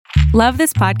Love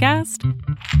this podcast?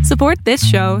 Support this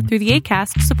show through the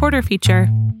Acast supporter feature.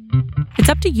 It's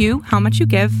up to you how much you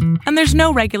give, and there's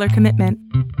no regular commitment.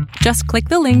 Just click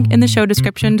the link in the show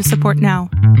description to support now.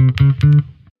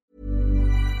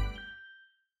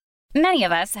 Many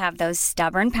of us have those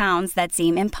stubborn pounds that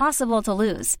seem impossible to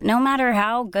lose, no matter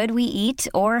how good we eat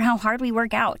or how hard we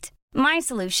work out. My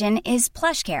solution is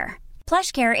PlushCare.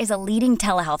 PlushCare is a leading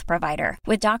telehealth provider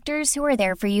with doctors who are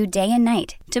there for you day and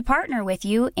night to partner with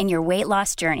you in your weight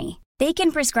loss journey. They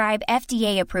can prescribe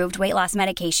FDA-approved weight loss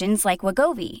medications like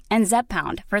Wegovy and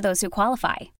Zepbound for those who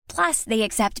qualify. Plus, they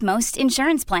accept most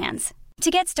insurance plans.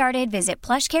 To get started, visit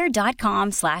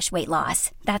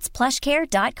plushcare.com/weightloss. That's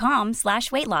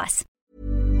plushcare.com/weightloss.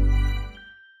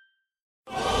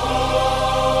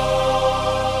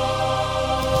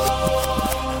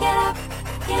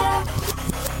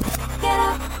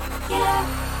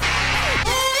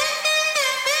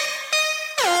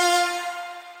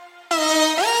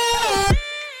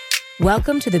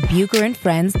 Welcome to the Bucher and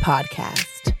Friends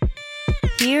podcast.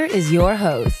 Here is your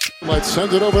host. Let's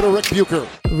send it over to Rick Bucher.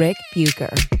 Rick Bucher.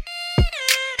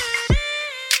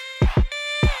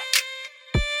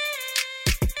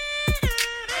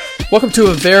 Welcome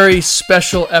to a very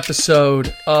special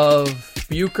episode of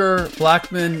Bucher,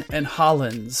 Blackman, and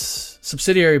Hollins,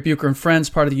 subsidiary of Bucher and Friends,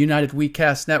 part of the United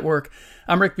WeCast Network.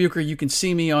 I'm Rick Bucher. You can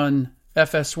see me on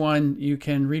FS1. You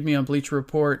can read me on Bleacher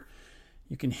Report.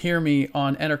 You can hear me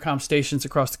on Entercom stations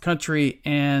across the country,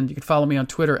 and you can follow me on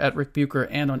Twitter at Rick Bucher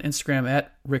and on Instagram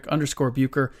at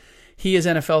Rick_Bucher. He is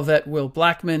NFL vet Will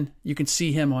Blackman. You can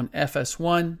see him on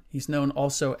FS1. He's known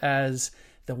also as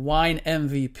the Wine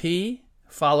MVP.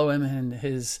 Follow him in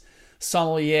his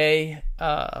sommelier,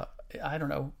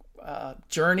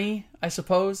 journey, I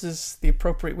suppose, is the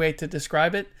appropriate way to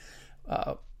describe it.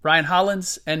 Ryan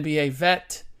Hollins, NBA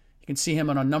vet. You can see him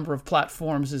on a number of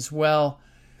platforms as well.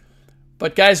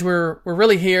 But guys, we're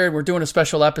really here. We're doing a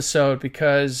special episode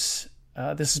because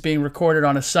this is being recorded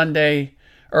on a Sunday.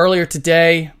 Earlier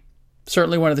today,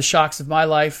 certainly one of the shocks of my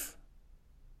life,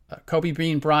 Kobe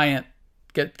Bean Bryant,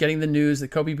 getting the news that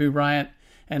Kobe Bean Bryant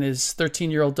and his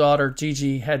 13-year-old daughter,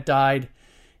 Gigi, had died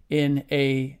in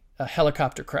a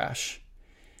helicopter crash.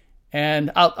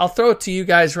 And I'll throw it to you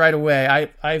guys right away.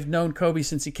 I've known Kobe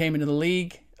since he came into the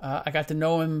league. I got to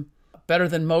know him better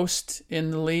than most in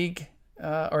the league.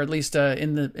 Or at least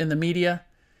in the media,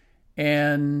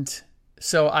 and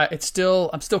so I'm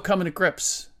still coming to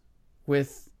grips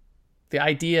with the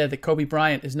idea that Kobe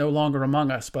Bryant is no longer among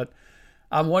us. But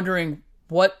I'm wondering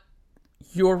what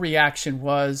your reaction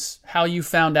was, how you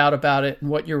found out about it, and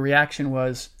what your reaction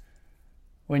was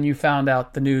when you found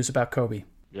out the news about Kobe.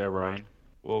 Yeah, Ryan.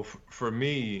 Well, for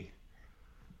me,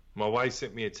 my wife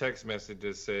sent me a text message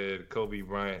that said Kobe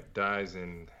Bryant dies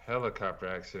in helicopter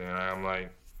accident, and I'm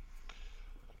like.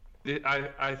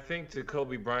 I think to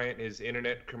Kobe Bryant, his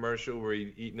internet commercial where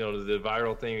the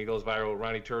viral thing, he goes viral,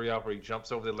 Ronnie Turioff, where he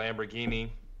jumps over the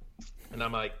Lamborghini, and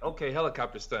I'm like, okay,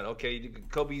 helicopter stunt, okay,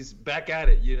 Kobe's back at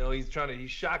it, he's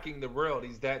shocking the world,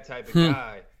 he's that type of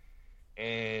guy,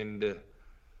 and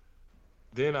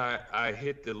then I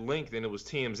hit the link, then it was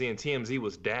TMZ, and TMZ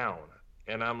was down,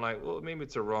 and I'm like, well, maybe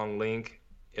it's a wrong link,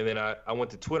 and then I went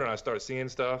to Twitter and I started seeing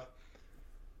stuff,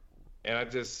 and I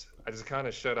just kind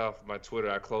of shut off my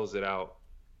Twitter. I closed it out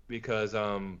because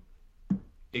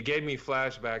it gave me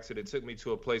flashbacks, and it took me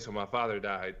to a place where my father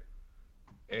died,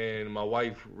 and my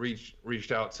wife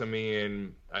reached out to me,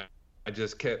 and I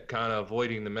just kept kind of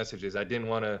avoiding the messages. I didn't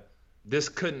want to. This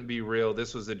couldn't be real.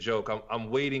 This was a joke.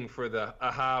 I'm waiting for the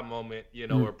aha moment,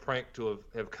 or prank to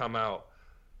have come out,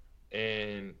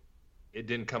 and it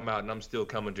didn't come out, and I'm still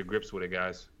coming to grips with it,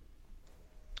 guys.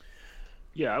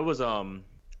 Yeah, I was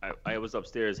I was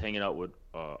upstairs hanging out with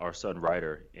our son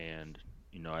Ryder, and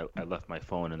I left my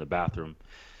phone in the bathroom,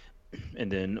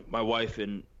 and then my wife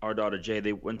and our daughter Jay,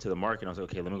 they went to the market, and I was like,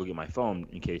 okay, let me go get my phone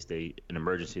in case an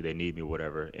emergency, they need me,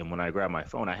 whatever. And when I grabbed my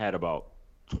phone, I had about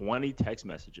 20 text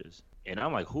messages, and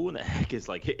I'm like, who in the heck is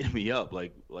like hitting me up,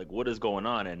 like what is going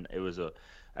on? And it was I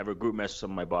have a group message with some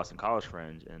of my Boston College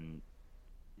friends, and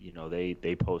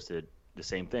they posted the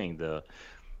same thing, the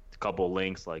couple of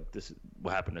links like, this is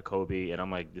what happened to Kobe, and I'm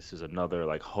like, this is another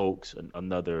like hoax,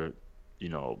 another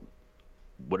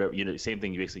whatever, same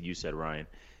thing basically you said, Ryan.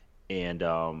 And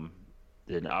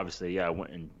then obviously, I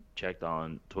went and checked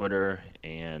on Twitter,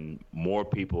 and more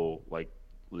people, like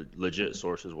legit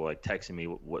sources, were like texting me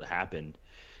what happened.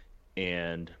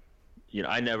 And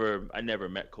I never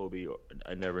met Kobe,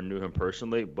 I never knew him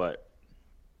personally, but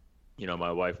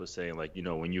my wife was saying, like,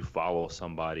 when you follow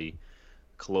somebody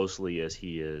closely as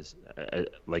he is,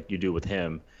 like you do with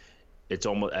him, it's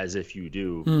almost as if you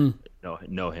do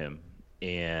know him.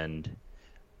 And,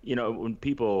 you know, when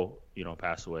people, you know,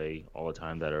 pass away all the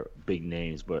time that are big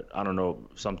names, but I don't know,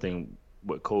 something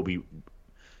what Kobe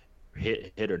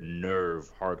hit a nerve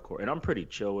hardcore. And I'm pretty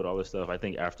chill with all this stuff. I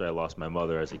think after I lost my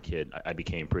mother as a kid, I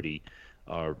became pretty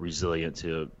resilient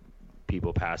to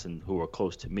people passing who were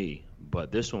close to me.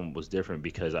 But this one was different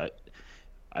because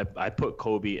I put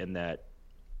Kobe in that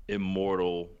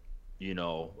immortal, you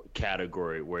know,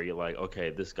 category where you're like, okay,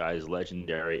 this guy is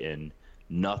legendary and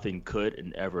nothing could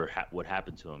and ever would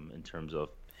happen to him in terms of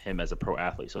him as a pro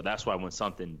athlete. So that's why when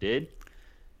something did,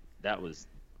 that was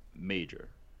major.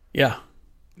 Yeah.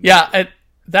 Yeah,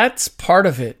 that's part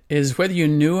of it, is whether you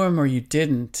knew him or you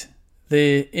didn't,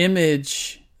 the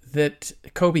image that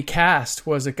Kobe cast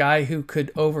was a guy who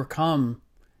could overcome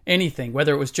anything,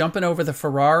 whether it was jumping over the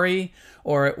Ferrari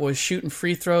or it was shooting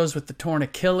free throws with the torn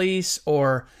Achilles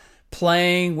or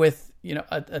playing with, you know,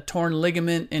 a torn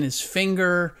ligament in his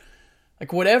finger,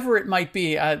 like whatever it might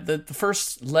be. The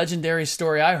first legendary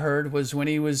story I heard was when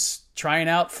he was trying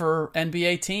out for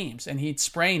NBA teams and he'd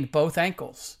sprained both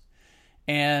ankles.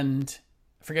 And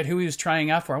I forget who he was trying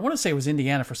out for. I want to say it was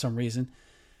Indiana for some reason.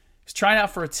 He was trying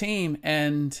out for a team,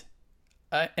 and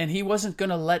he wasn't going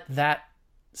to let that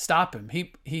stop him.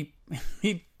 He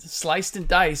sliced and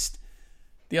diced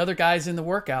the other guys in the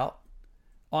workout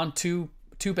on two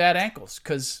bad ankles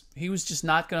because he was just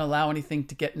not going to allow anything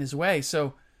to get in his way.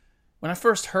 So when I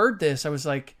first heard this, I was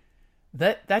like,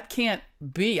 that can't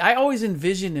be. I always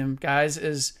envisioned him, guys,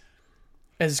 as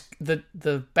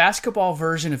the basketball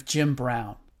version of Jim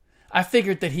Brown. I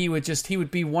figured that he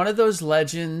would be one of those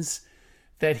legends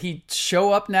that he'd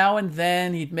show up now and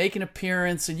then, he'd make an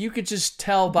appearance, and you could just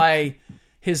tell by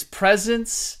his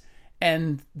presence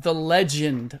and the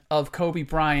legend of Kobe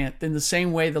Bryant, in the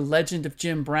same way the legend of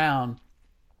Jim Brown,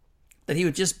 that he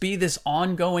would just be this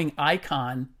ongoing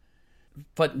icon,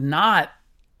 but not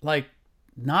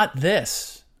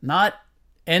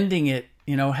ending it,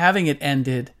 you know, having it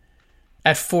ended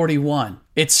at 41.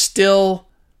 It's still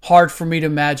hard for me to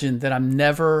imagine that I'm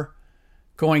never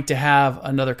going to have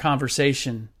another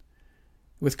conversation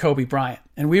with Kobe Bryant.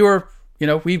 And we were, you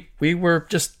know, we were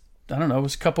just, I don't know, it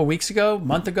was a couple weeks ago,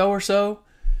 month ago or so,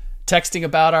 texting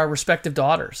about our respective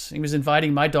daughters. He was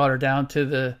inviting my daughter down to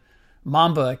the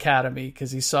Mamba Academy because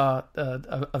he saw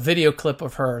a video clip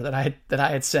of her that I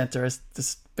had sent her. It's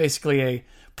just basically a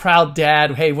proud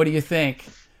dad. Hey, what do you think?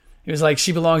 He was like,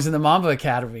 she belongs in the Mamba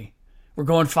Academy. We're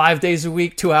going 5 days a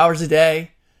week, 2 hours a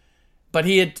day. But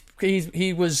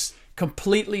he was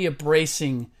completely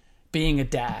embracing being a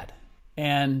dad.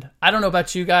 And I don't know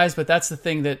about you guys, but that's the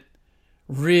thing that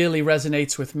really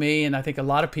resonates with me. And I think a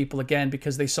lot of people, again,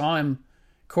 because they saw him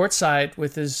courtside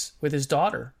with his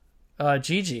daughter,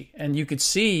 Gigi. And you could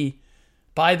see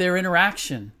by their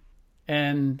interaction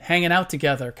and hanging out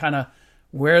together, kind of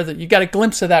you got a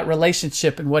glimpse of that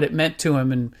relationship and what it meant to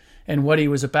him and what he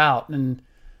was about. And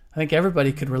I think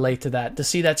everybody could relate to that. To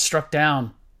see that struck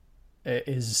down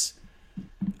is,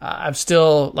 I'm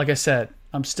still, like I said,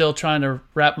 I'm still trying to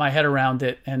wrap my head around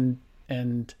it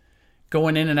and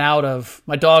going in and out of,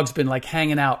 my dog's been like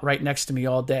hanging out right next to me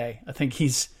all day. I think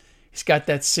he's got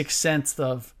that sixth sense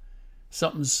of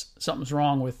something's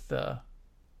wrong with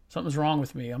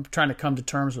me. I'm trying to come to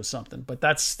terms with something, but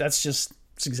that's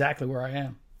exactly where I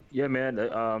am. Yeah, man.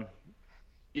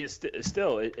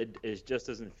 It just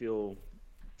doesn't feel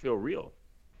real,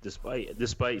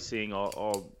 despite seeing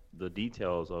all the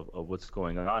details of what's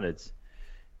going on.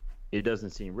 It doesn't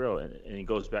seem real, and it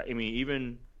goes back. I mean,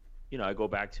 even, you know, I go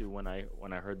back to when I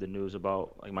heard the news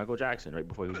about like Michael Jackson right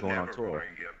before he was going on tour.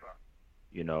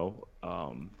 You know,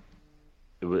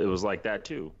 it was like that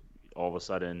too. All of a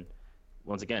sudden,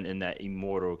 once again, in that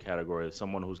immortal category of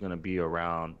someone who's going to be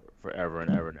around forever and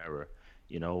ever and ever.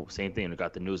 You know, same thing. We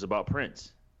got the news about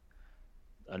Prince,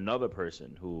 another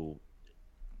person who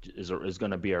is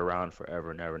going to be around forever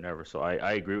and ever and ever. So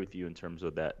I agree with you in terms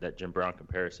of that Jim Brown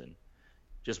comparison.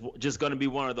 Just going to be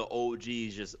one of the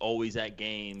OGs, just always at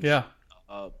games. Yeah.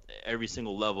 Every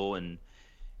single level, and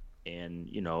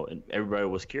you know, and everybody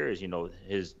was curious, you know,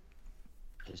 his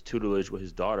tutelage with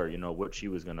his daughter, you know, what she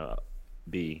was going to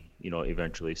be, you know,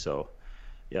 eventually. So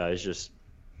yeah, it's just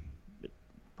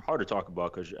hard to talk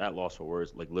about because you're at loss for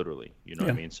words, like literally, you know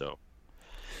what I mean? So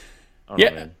I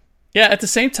don't know, man. Yeah. At the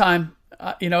same time,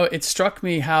 you know, it struck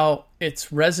me how it's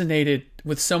resonated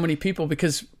with so many people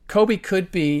because Kobe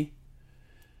could be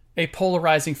a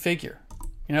polarizing figure.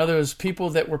 You know, there was people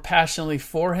that were passionately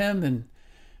for him and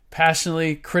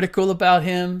passionately critical about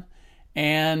him,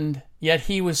 and yet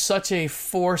he was such a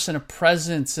force and a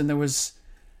presence, and there was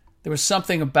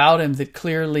something about him that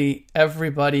clearly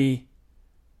everybody,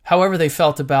 however they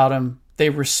felt about him, they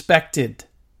respected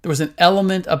There was an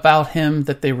element about him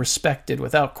that they respected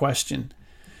without question.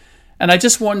 And I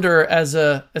just wonder,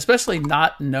 especially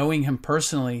not knowing him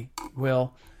personally,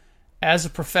 Will, as a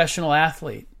professional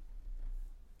athlete,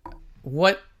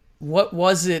 what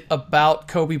was it about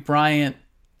Kobe Bryant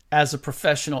as a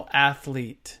professional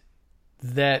athlete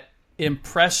that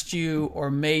impressed you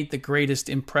or made the greatest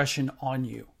impression on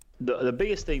you? The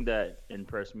biggest thing that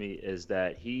impressed me is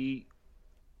that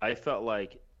I felt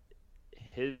like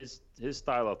his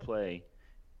style of play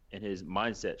and his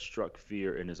mindset struck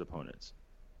fear in his opponents.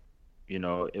 You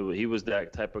know, he was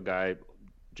that type of guy,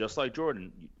 just like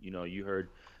Jordan. You know, you heard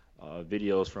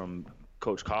videos from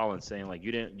Coach Collins saying like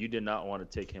you did not want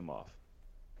to take him off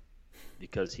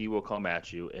because he will come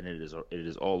at you and it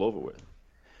is all over with.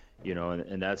 You know,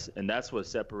 and that's what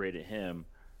separated him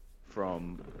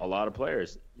from a lot of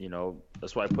players. You know,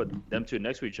 that's why I put them two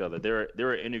next to each other. There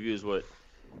are interviews with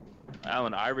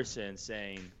Allen Iverson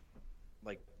saying,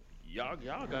 like, y'all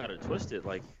got it twisted.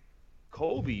 Like,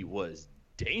 Kobe was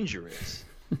dangerous.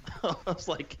 I was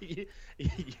like,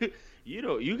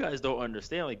 you guys don't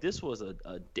understand. Like, this was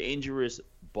a dangerous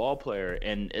ball player,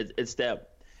 and it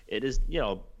is, you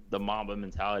know, the Mamba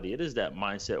mentality. It is that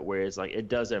mindset where it's like it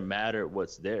doesn't matter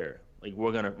what's there. Like,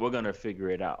 we're gonna figure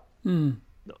it out,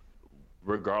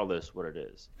 regardless what it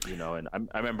is. You know, and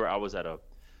I remember I was at a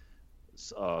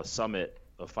summit.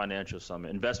 A financial summit,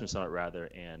 investment summit rather,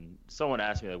 and someone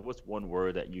asked me like, "What's one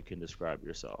word that you can describe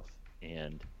yourself?"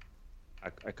 And I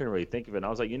couldn't really think of it. And I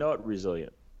was like, you know what,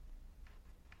 resilient.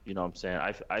 You know what I'm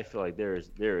saying? I feel like there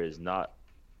is not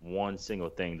one single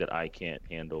thing that I can't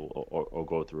handle or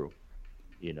go through.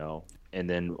 You know, and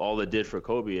then all it did for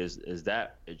Kobe is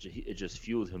that it just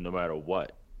fueled him no matter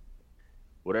what,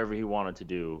 whatever he wanted to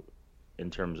do in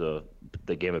terms of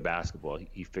the game of basketball,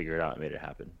 he figured it out and made it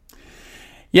happen.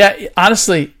 Yeah,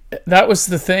 honestly, that was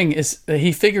the thing, is that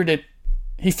he figured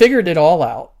it all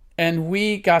out, and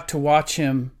we got to watch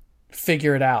him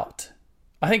figure it out.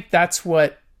 I think that's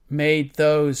what made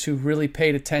those who really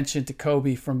paid attention to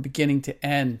Kobe from beginning to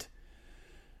end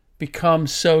become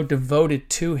so devoted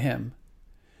to him,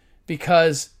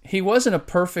 because he wasn't a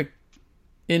perfect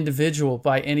individual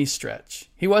by any stretch.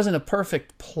 He wasn't a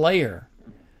perfect player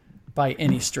by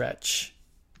any stretch.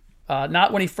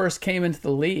 Not when he first came into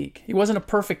the league. He wasn't a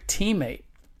perfect teammate.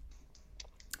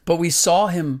 But we saw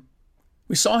him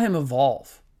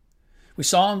evolve. We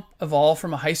saw him evolve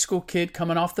from a high school kid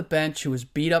coming off the bench who was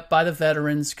beat up by the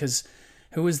veterans,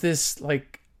 who was this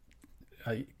like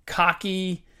a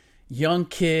cocky young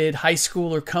kid, high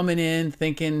schooler coming in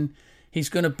thinking he's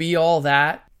going to be all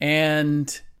that.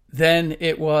 And then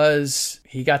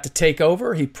he got to take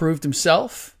over. He proved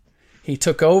himself. He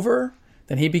took over.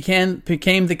 Then he became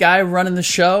the guy running the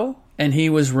show, and he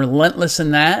was relentless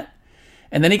in that.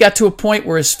 And then he got to a point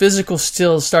where his physical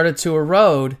skills started to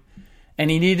erode, and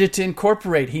he needed to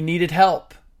incorporate. He needed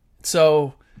help.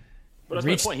 So, but that's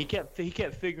my point. He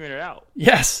kept figuring it out.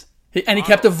 Yes, and he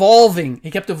kept evolving. He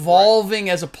kept evolving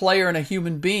as a player and a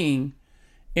human being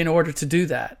in order to do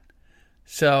that.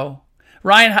 So,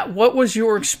 Ryan, what was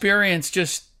your experience?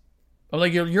 Just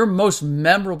like your most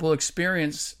memorable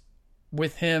experience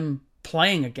with him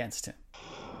playing against him?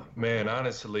 Man,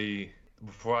 honestly,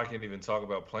 before I can even talk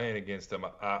about playing against him,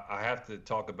 I have to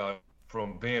talk about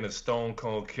from being a stone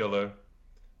cold killer,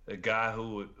 a guy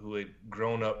who had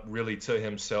grown up really to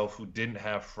himself, who didn't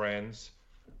have friends,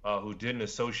 who didn't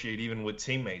associate even with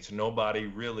teammates. Nobody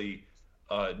really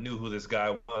knew who this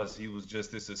guy was. He was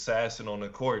just this assassin on the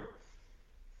court,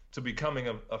 to becoming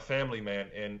a family man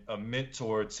and a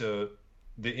mentor to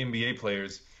the NBA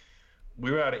players.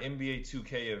 We were at an NBA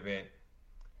 2K event,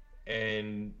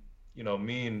 and, you know,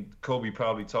 me and Kobe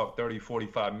probably talked 30,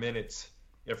 45 minutes.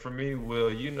 And for me,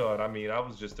 Will, you know what I mean? I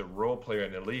was just a role player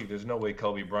in the league. There's no way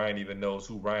Kobe Bryant even knows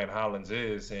who Ryan Hollins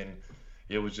is. And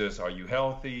it was just, are you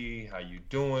healthy? How you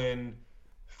doing?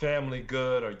 Family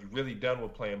good? Are you really done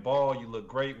with playing ball? You look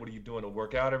great. What are you doing to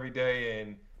work out every day?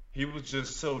 And he was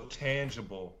just so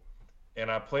tangible.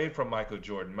 And I played for Michael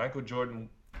Jordan. Michael Jordan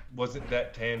wasn't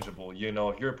that tangible. You know,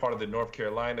 if you're a part of the North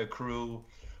Carolina crew,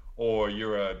 or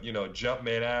you're a, you know,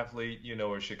 Jumpman athlete, you know,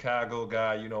 or a Chicago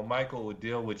guy, you know, Michael would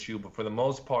deal with you. But for the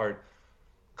most part,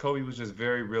 Kobe was just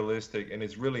very realistic. And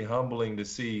it's really humbling to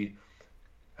see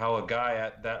how a guy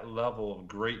at that level of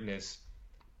greatness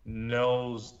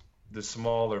knows the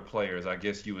smaller players, I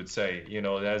guess you would say. You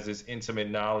know, has this intimate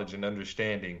knowledge and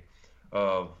understanding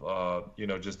of, you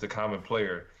know, just the common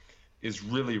player is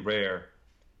really rare.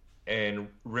 And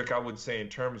Rick, I would say in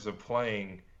terms of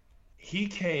playing, he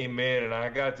came in and I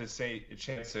got to say a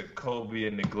chance of Kobe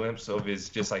and the glimpse of his,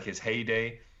 just like his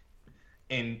heyday.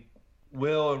 And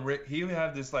Will and Rick, he would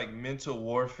have this like mental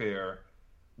warfare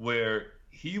where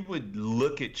he would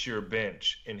look at your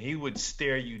bench and he would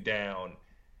stare you down,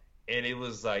 and it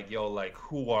was like, yo, like,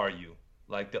 who are you?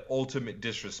 Like the ultimate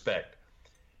disrespect.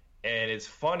 And it's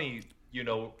funny,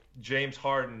 James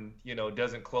Harden,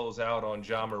 doesn't close out on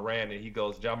Ja Morant, and he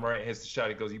goes, Ja Morant hits the shot,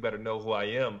 he goes, you better know who I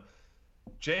am.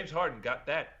 James Harden got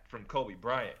that from Kobe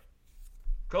Bryant.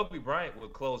 Kobe Bryant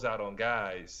would close out on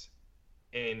guys,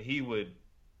 and he would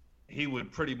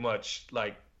pretty much,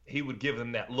 like, he would give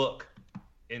them that look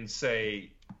and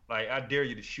say, like, I dare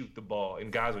you to shoot the ball.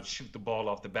 And guys would shoot the ball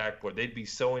off the backboard. They'd be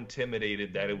so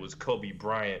intimidated that it was Kobe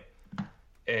Bryant.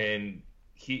 And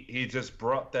he just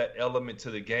brought that element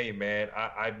to the game, man.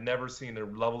 I've never seen a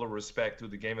level of respect through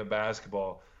the game of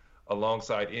basketball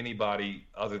alongside anybody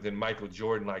other than Michael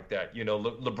Jordan like that.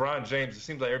 LeBron James, it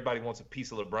seems like everybody wants a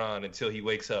piece of LeBron until he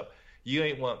wakes up. You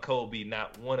ain't want Kobe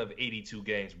not one of 82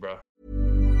 games, bro.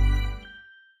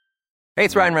 Hey,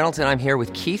 it's Ryan Reynolds, and I'm here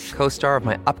with Keith, co-star of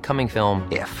my upcoming film,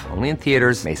 If, only in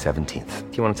theaters May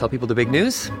 17th. Do you want to tell people the big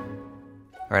news?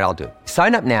 All right, I'll do it.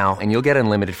 Sign up now and you'll get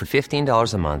unlimited for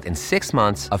 $15 a month and 6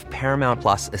 months of Paramount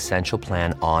Plus Essential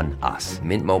Plan on us.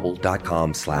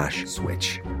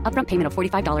 MintMobile.com/switch. Upfront payment of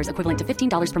 $45 equivalent to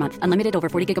 $15 per month. Unlimited over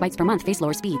 40 gigabytes per month. Face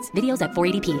lower speeds. Videos at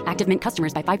 480p. Active Mint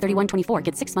customers by 531.24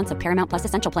 get 6 months of Paramount Plus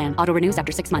Essential Plan. Auto renews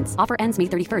after 6 months. Offer ends May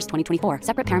 31st, 2024.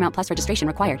 Separate Paramount Plus registration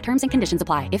required. Terms and conditions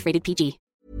apply if rated PG.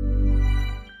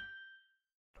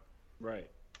 Right.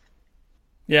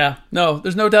 Yeah, no,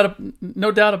 there's no doubt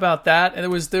about that.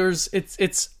 And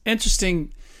it's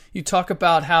interesting. You talk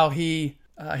about how he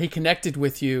connected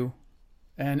with you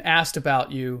and asked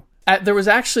about you. There was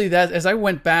actually that, as I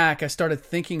went back, I started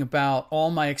thinking about all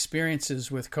my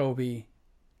experiences with Kobe,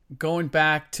 going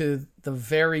back to the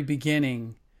very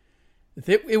beginning.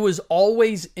 It was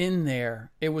always in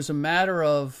there. It was a matter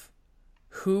of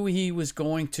who he was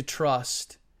going to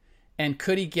trust. And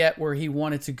could he get where he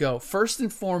wanted to go? First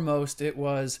and foremost, it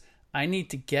was, I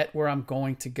need to get where I'm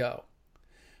going to go.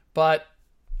 But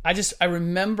I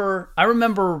remember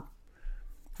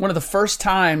one of the first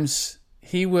times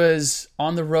he was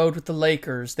on the road with the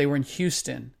Lakers. They were in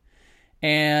Houston.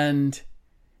 And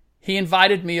he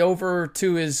invited me over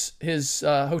to his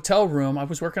hotel room. I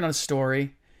was working on a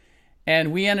story.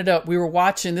 And we were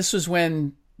watching, this was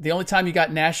when, the only time you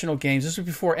got national games, this was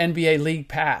before NBA League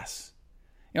Pass.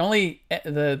 Only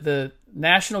the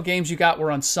national games you got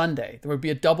were on Sunday. There would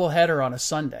be a doubleheader on a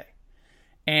Sunday.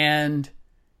 And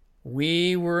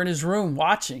we were in his room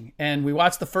watching. And we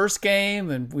watched the first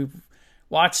game, and we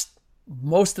watched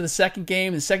most of the second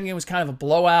game. The second game was kind of a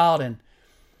blowout. And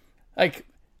like,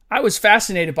 I was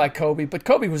fascinated by Kobe, but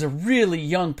Kobe was a really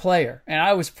young player. And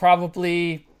I was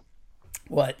probably,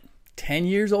 10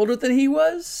 years older than he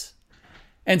was?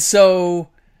 And so,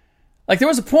 like, there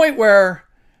was a point where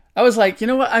I was like, you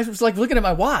know what? I was like looking at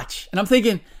my watch, and I'm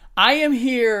thinking, I am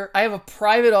here. I have a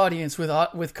private audience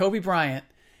with Kobe Bryant,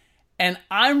 and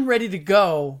I'm ready to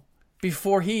go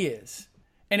before he is.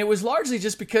 And it was largely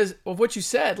just because of what you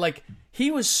said. Like,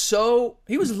 he was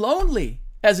lonely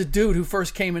as a dude who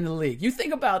first came into the league. You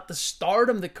think about the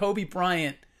stardom that Kobe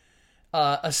Bryant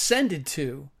ascended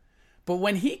to, but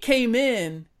when he came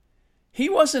in, he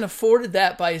wasn't afforded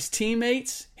that by his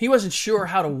teammates. He wasn't sure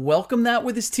how to welcome that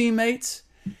with his teammates.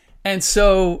 And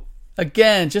so,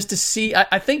 again, just to see,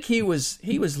 I think he was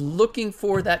looking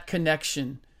for that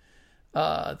connection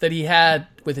that he had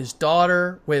with his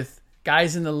daughter, with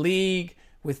guys in the league,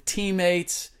 with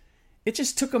teammates. It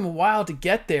just took him a while to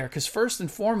get there, because first and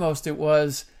foremost, it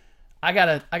was, I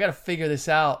gotta figure this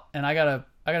out, and I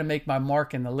gotta make my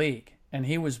mark in the league. And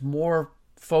he was more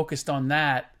focused on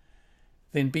that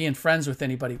than being friends with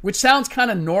anybody, which sounds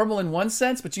kind of normal in one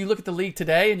sense, but you look at the league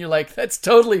today and you're like, that's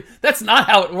not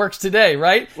how it works today,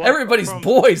 right? Well, everybody's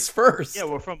boys first. Yeah,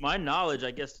 well, from my knowledge,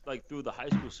 I guess, like, through the high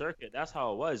school circuit, that's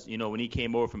how it was. When he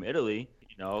came over from Italy,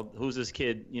 who's this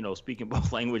kid, speaking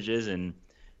both languages and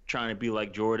trying to be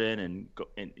like Jordan, and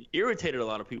irritated a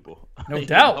lot know, no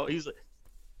doubt.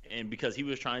 And because he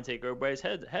was trying to take everybody's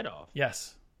head off.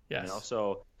 Yes.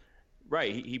 So,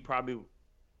 right, he probably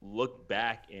looked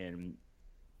back, and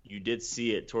you did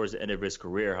see it towards the end of his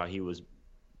career, how he was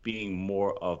being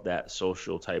more of that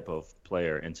social type of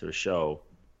player into the show.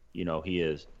 He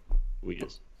is who he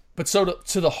is. But so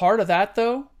to the heart of that,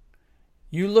 though,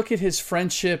 you look at his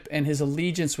friendship and his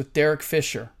allegiance with Derek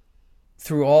Fisher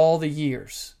through all the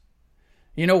years.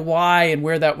 You know why and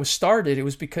where that was started? It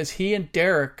was because he and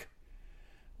Derek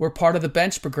were part of the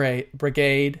bench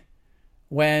brigade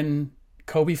when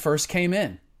Kobe first came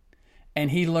in.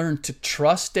 And he learned to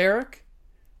trust Derek,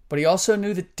 but he also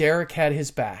knew that Derek had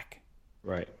his back.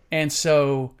 Right. And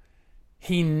so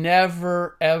he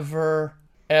never, ever,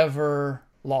 ever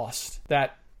lost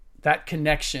that that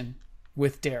connection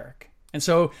with Derek. And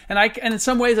so, and in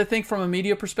some ways, I think from a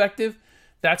media perspective,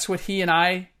 that's what he and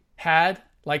I had.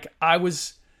 Like I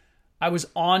was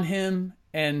on him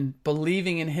and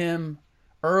believing in him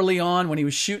early on when he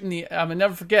was shooting I will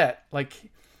never forget, like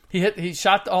he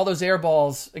shot all those air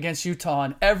balls against Utah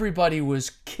and everybody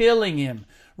was killing him,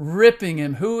 ripping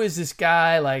him. Who is this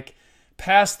guy? Like,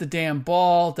 pass the damn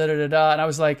ball, da-da-da-da. And I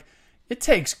was like, it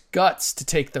takes guts to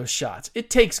take those shots. It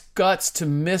takes guts to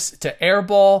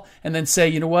airball and then say,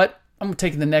 you know what? I'm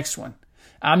taking the next one.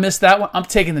 I missed that one. I'm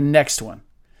taking the next one.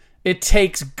 It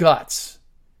takes guts.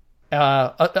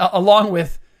 Along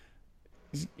with,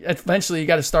 eventually you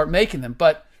got to start making them.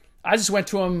 But I just went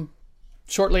to him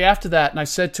shortly after that and I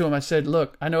said to him, I said,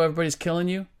 look, I know everybody's killing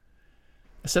you.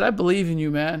 I said, I believe in you,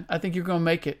 man. I think you're going to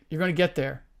make it. You're going to get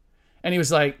there. And he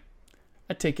was like,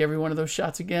 I'd take every one of those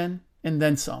shots again and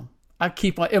then some.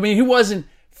 He wasn't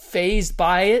fazed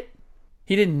by it.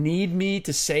 He didn't need me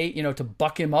to say, to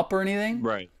buck him up or anything.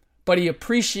 Right. But he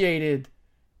appreciated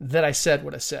that I said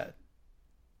what I said.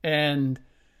 And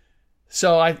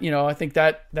so I think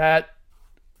that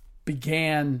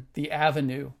began the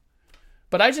avenue.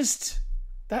 But I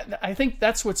think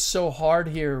that's what's so hard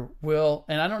here, Will.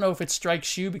 And I don't know if it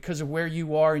strikes you because of where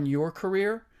you are in your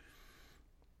career.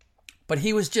 But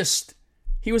he was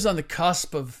on the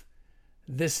cusp of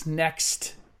this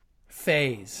next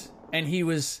phase. And he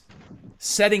was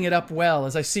setting it up well,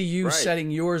 as I see you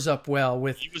setting yours up well.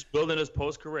 He was building his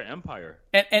post-career empire.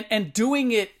 And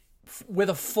doing it with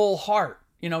a full heart,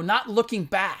 not looking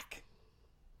back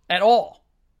at all.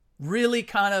 Really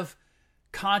kind of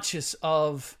conscious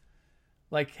of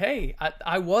like, hey,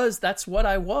 that's what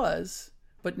I was,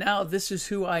 but now this is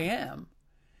who I am.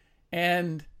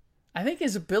 And I think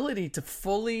his ability to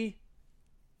fully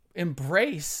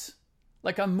embrace,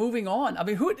 like, I'm moving on. I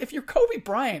mean, if you're Kobe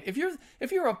Bryant, if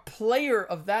you're a player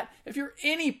of that, if you're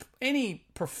any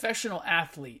professional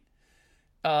athlete,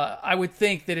 I would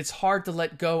think that it's hard to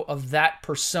let go of that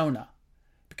persona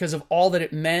because of all that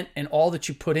it meant and all that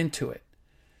you put into it.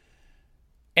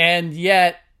 And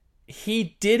yet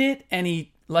he did it, and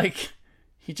he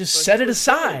just set it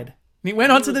aside. And he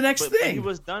went on to the next thing. When he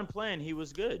was done playing, he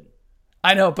was good.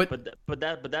 I know, but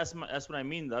that's what I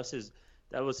mean.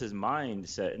 That was his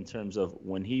mindset in terms of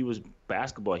when he was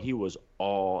basketball, he was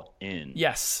all in.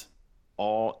 Yes.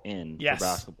 All in for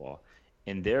basketball.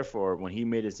 And therefore, when he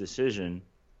made his decision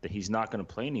that he's not going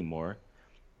to play anymore,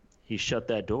 he shut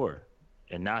that door.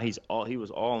 And now he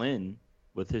was all in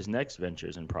with his next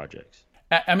ventures and projects.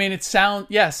 I mean,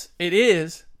 yes, it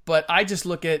is, but I just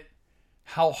look at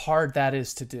how hard that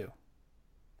is to do.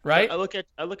 Right? I look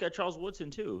at Charles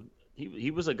Woodson too. He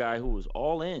was a guy who was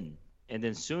all in. And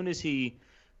then soon as he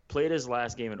played his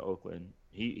last game in Oakland,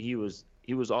 he was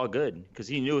all good because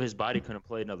he knew his body couldn't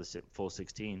play another full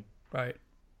 16. Right.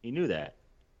 He knew that.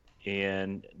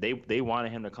 And they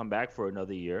wanted him to come back for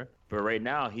another year. But right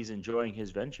now he's enjoying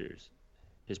his ventures,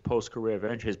 his post-career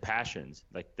venture, his passions.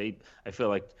 I feel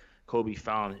like Kobe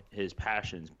found his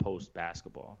passions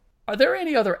post-basketball. Are there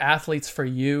any other athletes for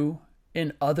you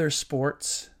in other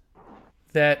sports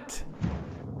that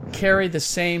carry the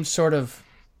same sort of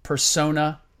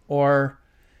persona or,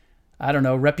 I don't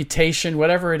know, reputation,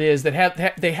 whatever it is,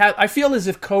 I feel as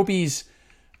if Kobe's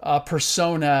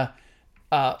persona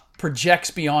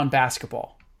projects beyond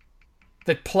basketball.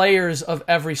 That players of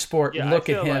every sport look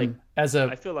at him as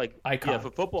a icon. Yeah, for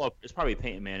football, it's probably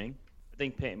Peyton Manning. I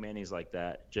think Peyton Manning's like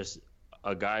that. Just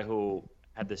a guy who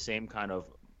had the same kind of,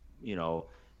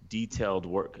 detailed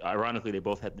work. Ironically, they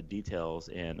both had the details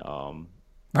and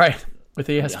right. With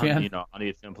ESPN. On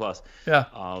ESPN Plus. Yeah.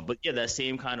 But yeah, that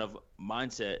same kind of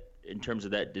mindset in terms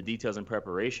of the details and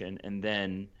preparation, and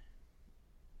then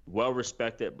well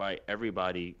respected by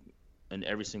everybody in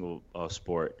every single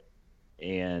sport,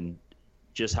 and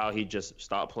just how he just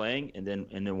stopped playing and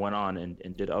then went on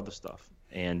and did other stuff.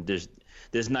 And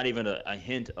there's not even a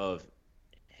hint of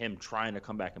him trying to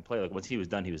come back and play. Like once he was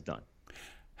done, he was done.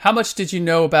 How much did you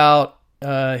know about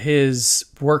his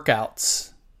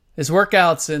workouts? His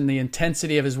workouts and the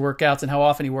intensity of his workouts and how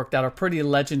often he worked out are pretty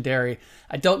legendary.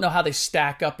 I don't know how they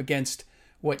stack up against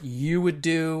what you would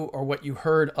do or what you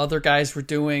heard other guys were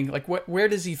doing. Like, where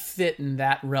does he fit in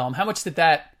that realm? How much did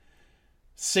that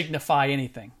signify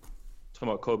anything? Talking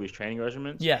about Kobe's training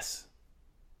regimens? Yes.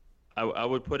 I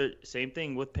would put it same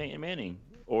thing with Peyton Manning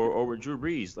or with Drew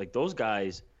Brees. Like, those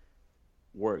guys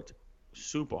worked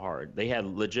super hard. They had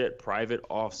legit private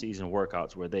off-season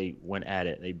workouts where they went at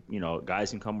it. They, guys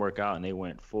can come work out, and they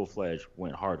went full-fledged,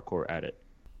 went hardcore at it.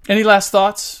 Any last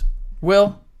thoughts,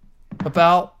 Will,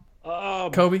 about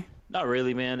Kobe? Not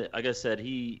really, man. Like I said,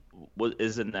 he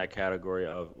is in that category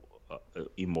of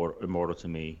immortal to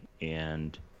me,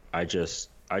 and I just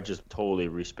totally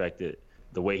respected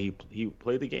the way he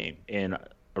played the game. And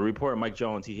a reporter, Mike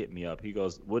Jones, he hit me up. He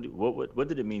goes, "What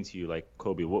did it mean to you, like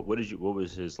Kobe? What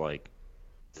was his like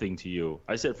thing to you?"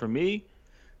 I said, for me,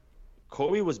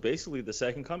 Kobe was basically the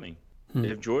second coming.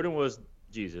 If Jordan was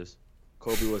Jesus,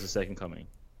 Kobe was the second coming.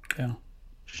 Yeah,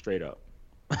 straight up.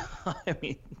 I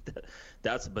mean,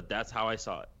 that's how I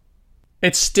saw it.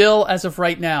 It still, as of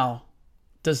right now,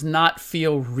 does not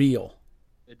feel real.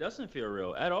 It doesn't feel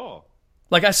real at all.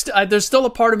 Like there's still a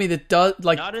part of me that does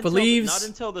believes. Not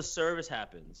until the service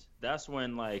happens. That's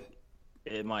when like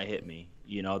it might hit me.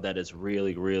 That it's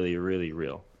really, really, really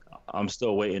real. I'm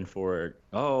still waiting for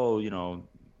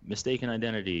mistaken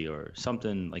identity or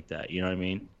something like that. You know what I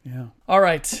mean? Yeah. All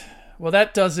right. Well,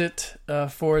 that does it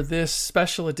for this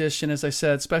special edition. As I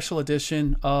said, special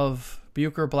edition of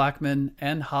Bucher, Blackmon,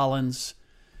 and Hollins.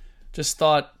 Just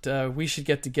thought we should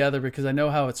get together because I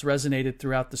know how it's resonated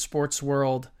throughout the sports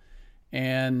world.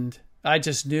 And I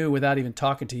just knew without even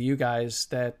talking to you guys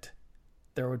that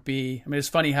there would be... I mean, it's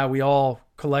funny how we all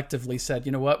collectively said,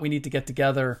 you know what, we need to get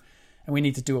together and we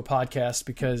need to do a podcast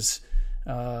because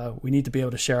we need to be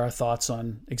able to share our thoughts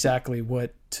on exactly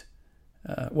what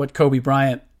Kobe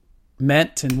Bryant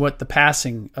meant and what the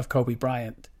passing of Kobe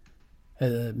Bryant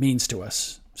means to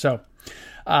us. So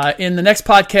in the next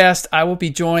podcast, I will be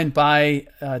joined by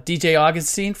DJ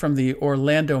Augustine from the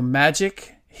Orlando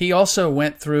Magic. He also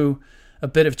went through a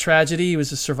bit of tragedy. He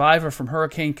was a survivor from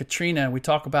Hurricane Katrina, and we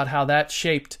talk about how that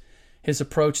shaped his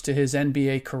approach to his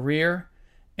NBA career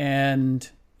and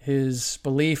his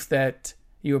belief that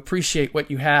you appreciate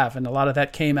what you have. And a lot of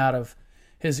that came out of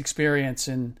his experience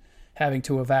in having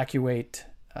to evacuate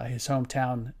his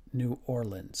hometown, New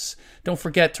Orleans. Don't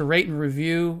forget to rate and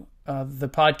review the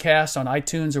podcast on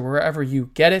iTunes or wherever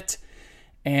you get it.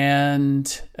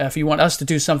 And if you want us to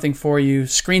do something for you,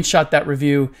 screenshot that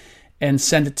review and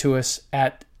send it to us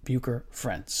at Bucher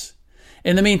Friends.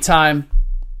 In the meantime,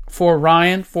 for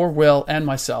Ryan, for Will, and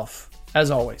myself, as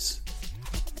always,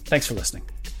 thanks for listening.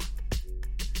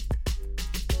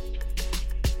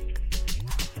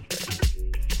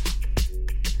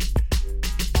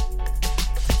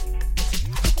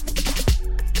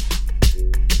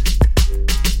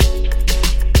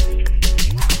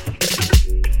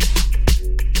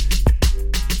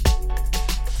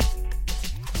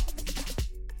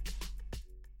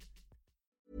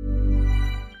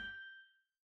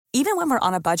 Even when we're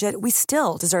on a budget, we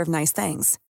still deserve nice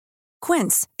things.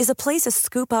 Quince is a place to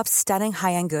scoop up stunning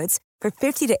high-end goods for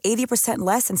 50 to 80%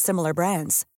 less than similar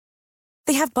brands.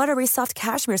 They have buttery soft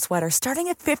cashmere sweaters starting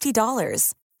at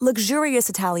 $50, luxurious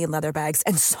Italian leather bags,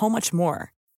 and so much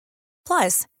more.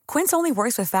 Plus, Quince only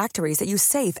works with factories that use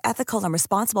safe, ethical, and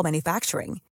responsible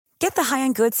manufacturing. Get the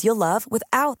high-end goods you'll love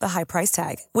without the high price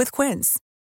tag with Quince.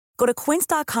 Go to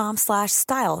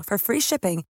quince.com/style for free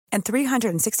shipping and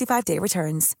 365-day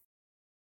returns.